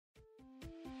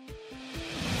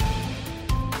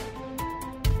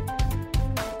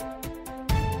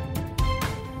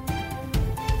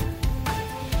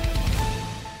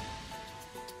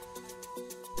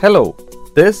Hello,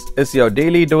 this is your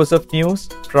daily dose of news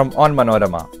from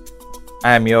Onmanorama.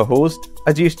 I am your host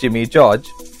Ajish Jimmy George,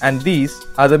 and these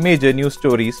are the major news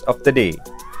stories of the day.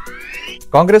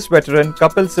 Congress veteran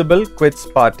Kapil Sibal quits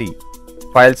party,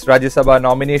 files Rajya Sabha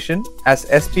nomination as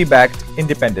SP-backed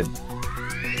independent.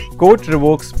 Court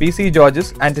revokes PC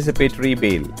George's anticipatory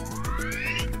bail.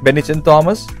 Benichan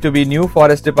Thomas to be new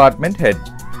Forest Department head.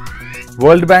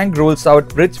 World Bank rules out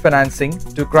bridge financing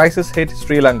to crisis-hit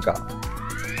Sri Lanka.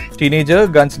 Teenager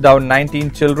guns down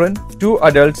 19 children, 2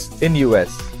 adults in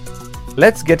US.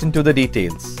 Let's get into the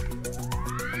details.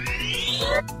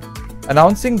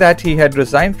 Announcing that he had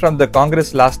resigned from the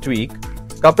Congress last week,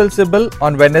 Kapil Sibal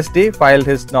on Wednesday filed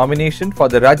his nomination for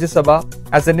the Rajya Sabha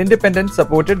as an independent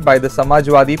supported by the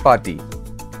Samajwadi Party.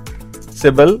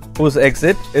 Sibal, whose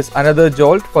exit is another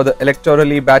jolt for the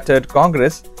electorally battered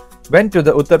Congress, went to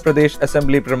the Uttar Pradesh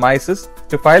Assembly premises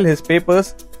to file his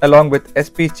papers along with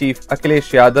SP Chief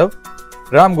Akhilesh Yadav,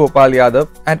 Ram Gopal Yadav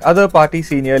and other party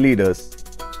senior leaders.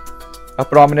 A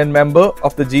prominent member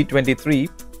of the G23,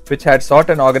 which had sought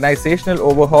an organizational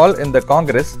overhaul in the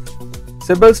Congress,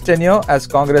 Sibal's tenure as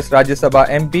Congress Rajya Sabha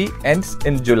MP ends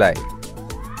in July.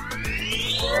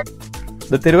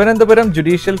 The Thiruvananthapuram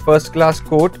Judicial First Class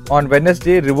Court on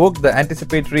Wednesday revoked the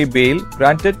anticipatory bail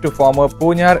granted to former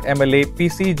Ponyar MLA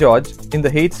PC George in the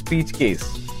hate speech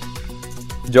case.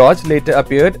 George later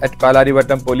appeared at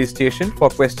Palarivattam police station for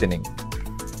questioning.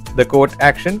 The court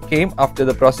action came after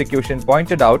the prosecution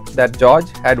pointed out that George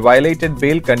had violated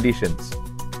bail conditions.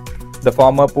 The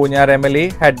former Ponyar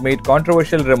MLA had made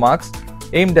controversial remarks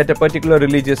aimed at a particular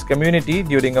religious community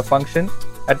during a function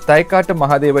at Thaikata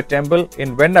Mahadeva Temple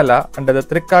in Vennala under the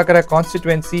Trikkakara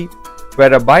constituency,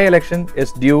 where a by-election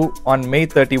is due on May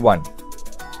 31.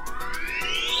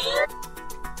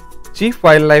 Chief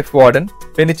Wildlife Warden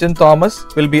Benichan Thomas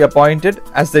will be appointed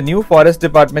as the new Forest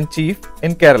Department Chief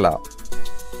in Kerala.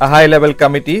 A high-level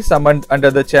committee summoned under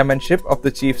the chairmanship of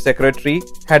the Chief Secretary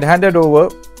had handed over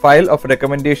file of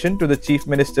recommendation to the Chief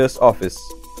Minister's office.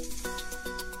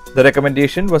 The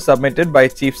recommendation was submitted by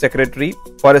Chief Secretary,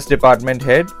 Forest Department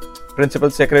Head, Principal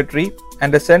Secretary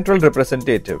and a Central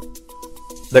Representative.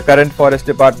 The current Forest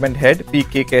Department Head,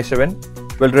 P.K. Keshavan,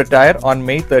 will retire on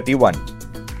May 31.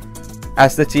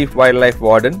 As the Chief Wildlife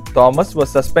Warden, Thomas was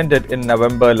suspended in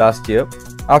November last year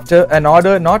after an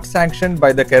order not sanctioned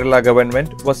by the Kerala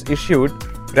government was issued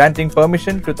granting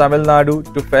permission to Tamil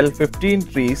Nadu to fell 15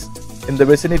 trees in the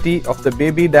vicinity of the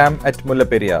baby dam at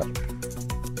Mullaperiyar.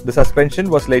 The suspension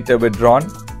was later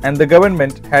withdrawn and the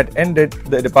government had ended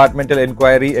the departmental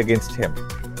inquiry against him.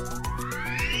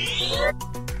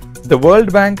 The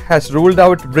World Bank has ruled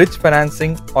out bridge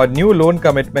financing or new loan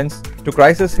commitments to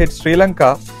crisis-hit Sri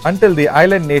Lanka until the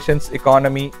island nation's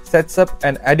economy sets up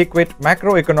an adequate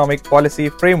macroeconomic policy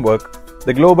framework,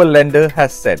 the global lender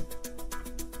has said.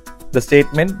 The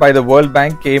statement by the World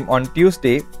Bank came on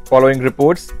Tuesday following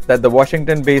reports that the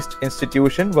Washington-based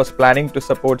institution was planning to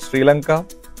support Sri Lanka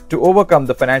to overcome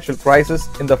the financial crisis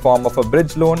in the form of a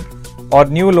bridge loan or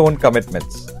new loan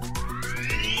commitments.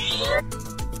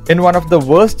 In one of the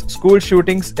worst school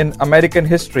shootings in American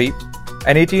history,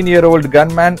 an 18-year-old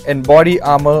gunman in body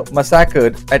armor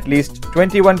massacred at least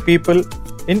 21 people,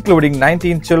 including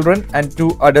 19 children and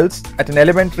 2 adults at an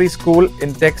elementary school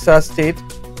in Texas state,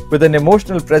 with an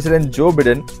emotional President Joe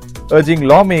Biden urging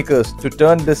lawmakers to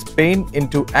turn this pain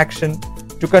into action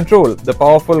to control the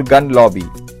powerful gun lobby.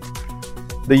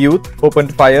 The youth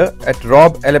opened fire at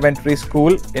Robb Elementary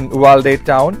School in Uvalde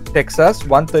Town, Texas,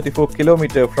 134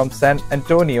 km from San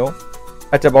Antonio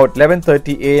at about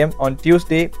 11:30 a.m. on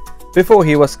Tuesday before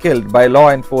he was killed by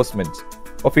law enforcement,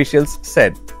 officials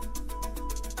said.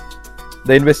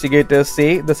 The investigators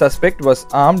say the suspect was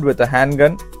armed with a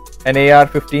handgun, an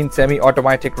AR-15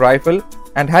 semi-automatic rifle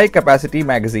and high-capacity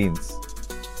magazines.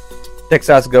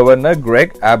 Texas Governor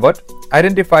Greg Abbott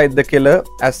identified the killer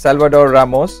as Salvador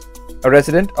Ramos, a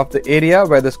resident of the area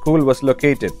where the school was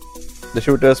located. The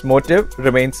shooter's motive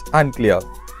remains unclear.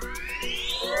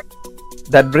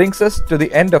 That brings us to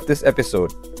the end of this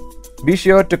episode. Be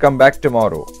sure to come back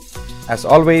tomorrow. As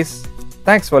always,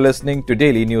 thanks for listening to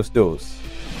Daily News Dose.